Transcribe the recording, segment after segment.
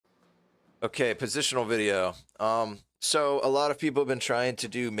Okay, positional video. So a lot of people have been trying to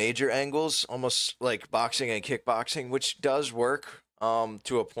do major angles, almost like boxing and kickboxing, which does work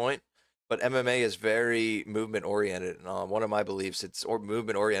to a point, but MMA is very movement oriented. One of my beliefs, it's or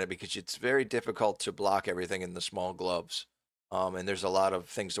movement oriented because it's very difficult to block everything in the small gloves. And there's a lot of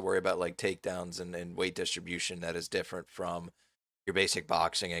things to worry about, like takedowns and weight distribution that is different from your basic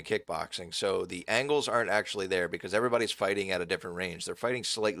boxing and kickboxing. So the angles aren't actually there because everybody's fighting at a different range. They're fighting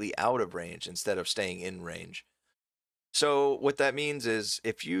slightly out of range instead of staying in range. So what that means is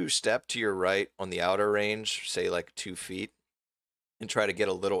if you step to your right on the outer range, say like 2 feet, and try to get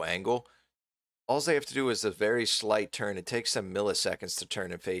a little angle, all they have to do is a very slight turn. It takes them milliseconds to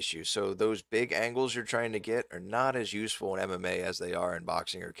turn and face you. So those big angles you're trying to get are not as useful in MMA as they are in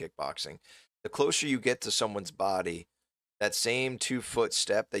boxing or kickboxing. The closer you get to someone's body, that same 2 foot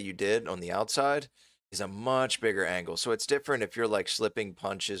step that you did on the outside is a much bigger angle. So it's different if you're like slipping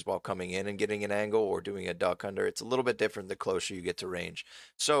punches while coming in and getting an angle or doing a duck under. It's a little bit different the closer you get to range.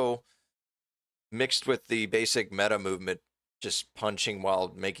 So mixed with the basic meta movement, just punching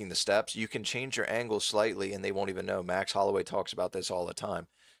while making the steps, you can change your angle slightly and they won't even know. Max Holloway talks about this all the time.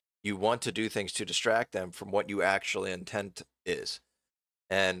 You want to do things to distract them from what you actually intent is.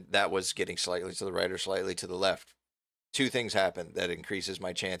 And that was getting slightly to the right or slightly to the left. Two things happen that increases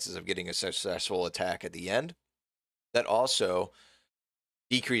my chances of getting a successful attack at the end. That also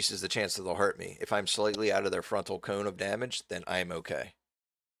decreases the chance that they'll hurt me. If I'm slightly out of their frontal cone of damage, then I'm okay.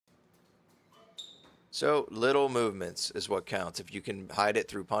 So little movements is what counts. If you can hide it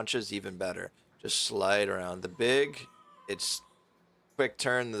through punches, even better. Just slide around. The big, it's quick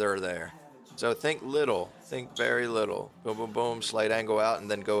turn, they're there. So think little, think very little. Boom, boom, boom, slight angle out, and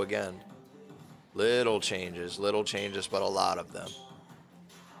then go again. Little changes, but a lot of them.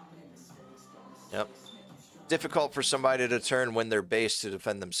 Yep. Difficult for somebody to turn when they're based to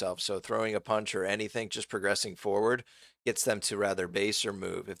defend themselves. So throwing a punch or anything, just progressing forward, gets them to rather base or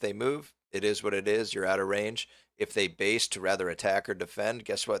move. If they move, it is what it is. You're out of range. If they base to rather attack or defend,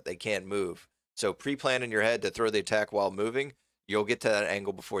 guess what? They can't move. So pre-plan in your head to throw the attack while moving, you'll get to that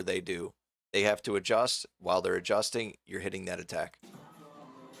angle before they do. They have to adjust. While they're adjusting, you're hitting that attack.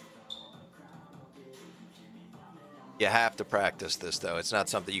 You have to practice this, though. It's not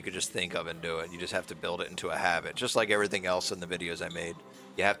something you could just think of and do it. You just have to build it into a habit, just like everything else in the videos I made.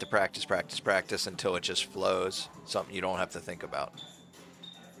 You have to practice, practice, practice until it just flows, something you don't have to think about.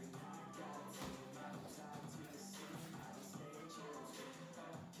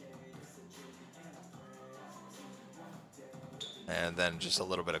 And then just a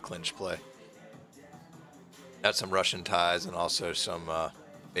little bit of clinch play. Got some Russian ties and also some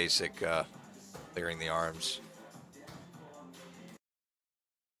basic clearing the arms.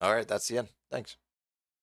 All right, that's the end. Thanks.